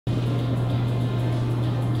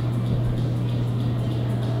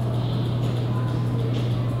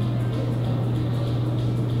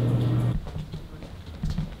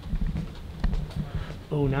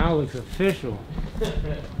Oh, now it looks official.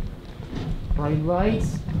 Bright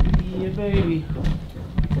lights. Yeah, baby.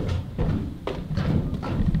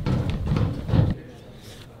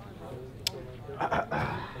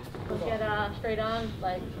 Let's get straight on,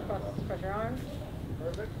 like across your arms.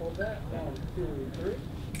 Perfect. Hold that. 1, 2, 3.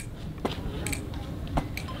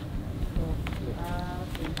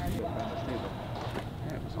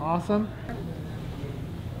 Awesome.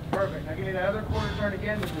 Perfect. Now give me that other quarter turn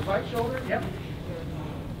again with your right shoulder. Yep.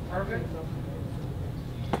 Perfect.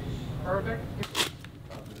 Perfect.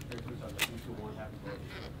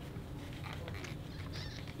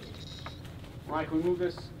 Ryan, can we move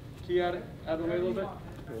this key out of the way a little bit?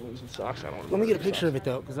 Socks, I don't Let me get a picture of it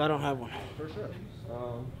though, because I don't have one. For sure.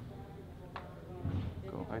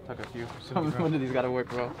 Cool. I took a few. One of these got to work,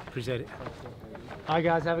 bro. Appreciate it. All right,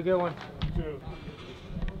 guys, have a good one.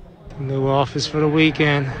 New office for the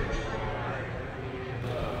weekend.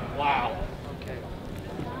 Wow.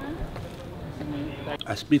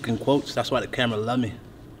 I speak in quotes, that's why the camera love me.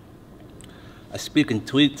 I speak in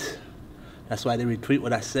tweets, that's why they retweet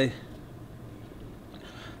what I say.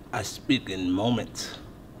 I speak in moments,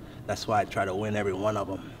 that's why I try to win every one of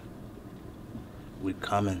them. We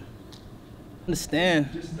coming. Understand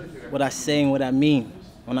what I say and what I mean.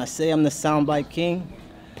 When I say I'm the soundbite king,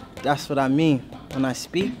 that's what I mean. When I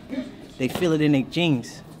speak, they feel it in their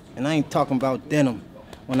jeans. And I ain't talking about denim.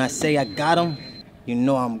 When I say I got them, you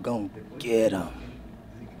know I'm gonna get them.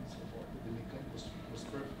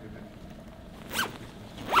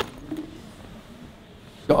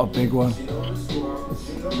 Got a big one.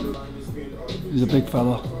 He's a big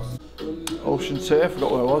fella. Ocean City, I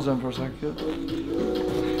forgot where I was then for a second.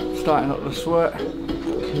 Starting up the sweat.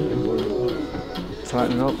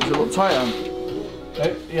 Tightening up. Does it look tight, Anne?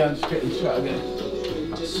 Yeah, I'm just getting sweat again.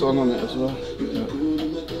 That's sun on it as well.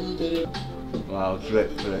 Yeah. Wow,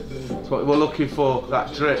 drip, drip. That's what we're looking for,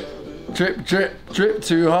 that drip. Drip, drip, drip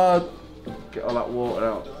too hard. Get all that water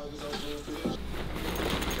out.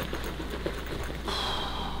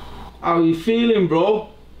 How are you feeling, bro?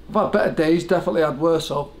 I've had better days, definitely had worse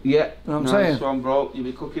though. Yeah, you know what I'm nice saying? one, bro. You'll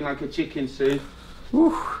be cooking like a chicken soon.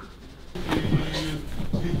 Woo.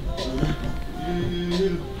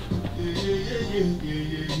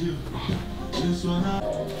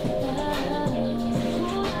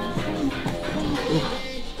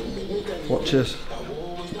 Watch this.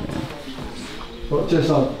 Watch this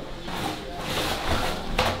on.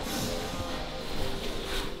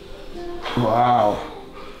 Wow.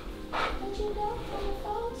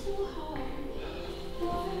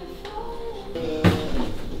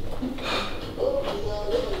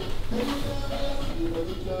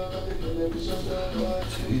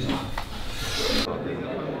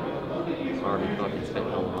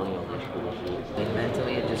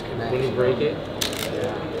 Mentally it disconnects. When you break it?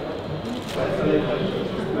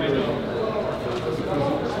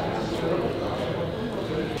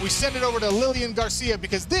 We send it over to Lillian Garcia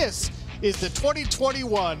because this is the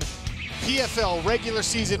 2021 PFL regular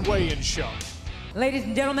season weigh-in show. Ladies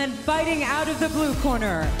and gentlemen, fighting out of the blue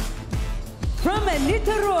corner, from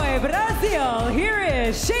Niterói, Brazil, here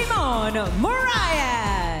is Shimon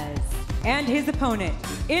Moraes. And his opponent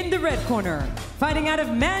in the red corner, fighting out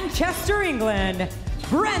of Manchester, England,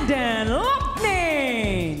 Brendan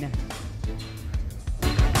Loughnane.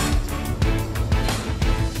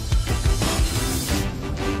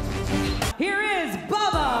 Here is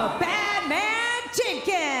Bubba Badman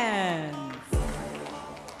Jenkins.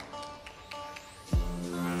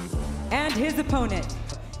 And his opponent,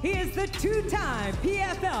 he is the two-time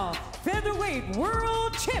PFL Featherweight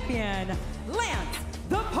World Champion, Lance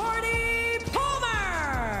the Party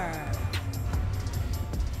Palmer.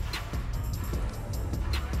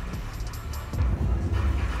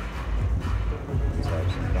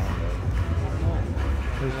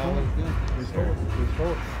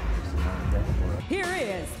 Here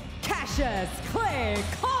is Cassius Clay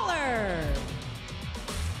Collar.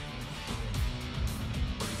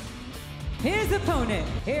 His opponent,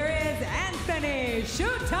 here is Anthony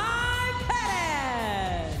Showtime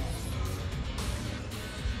Pettis.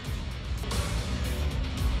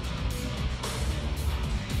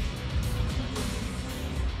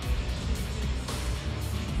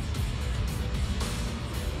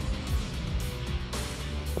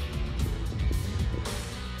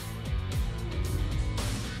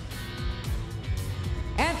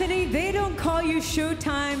 Anthony, they don't call you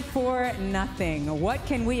Showtime for nothing. What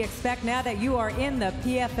can we expect now that you are in the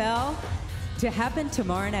PFL to happen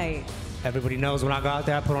tomorrow night? Everybody knows when I go out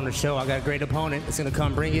there, I put on a show. I got a great opponent that's gonna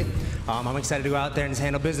come bring it. I'm excited to go out there and just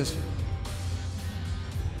handle business.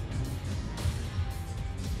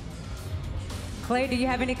 Clay, do you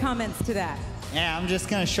have any comments to that? Yeah, I'm just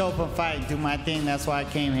gonna show up and fight, do my thing. That's why I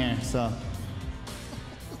came here. So.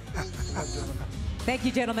 Thank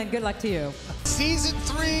you, gentlemen. Good luck to you. Season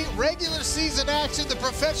 3, regular season action. The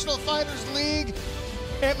Professional Fighters League,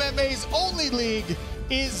 MMA's only league,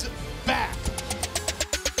 is back.